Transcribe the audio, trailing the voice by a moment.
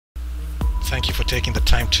Thank you for taking the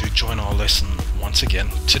time to join our lesson once again.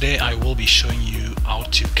 Today I will be showing you how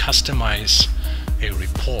to customize a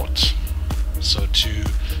report. So to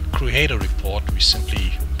create a report, we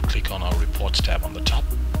simply click on our Reports tab on the top.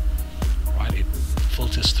 Right, it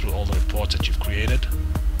filters through all the reports that you've created.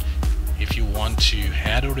 If you want to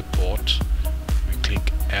add a report, we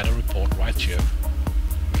click Add a Report right here.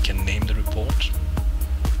 We can name the report.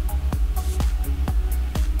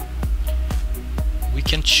 We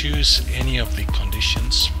can choose any of the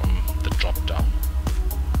conditions from the drop down.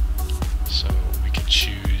 So we can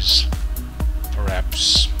choose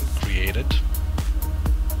perhaps created,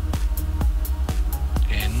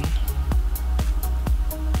 in,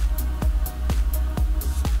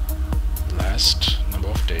 last number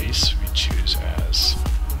of days we choose as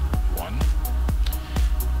 1.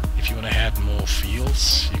 If you want to add more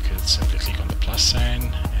fields, you could simply click on the plus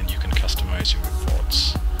sign and you can customize your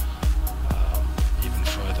reports even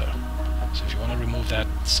further. So if you want to remove that,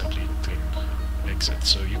 simply click exit.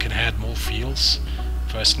 So you can add more fields,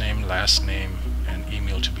 first name, last name, and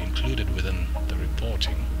email to be included within the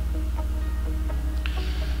reporting.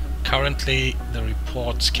 Currently the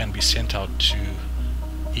reports can be sent out to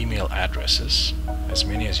email addresses, as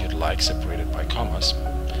many as you'd like, separated by commas.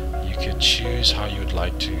 You could choose how you would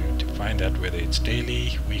like to define that, whether it's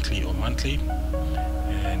daily, weekly, or monthly,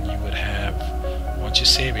 and you would have, once you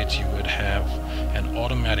save it, you would have an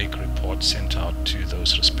automatic report sent out to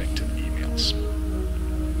those respective emails.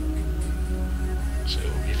 So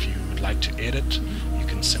if you would like to edit, you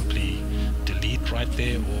can simply delete right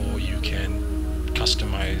there, or you can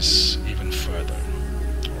customize even further.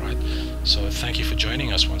 Alright, so thank you for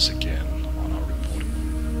joining us once again.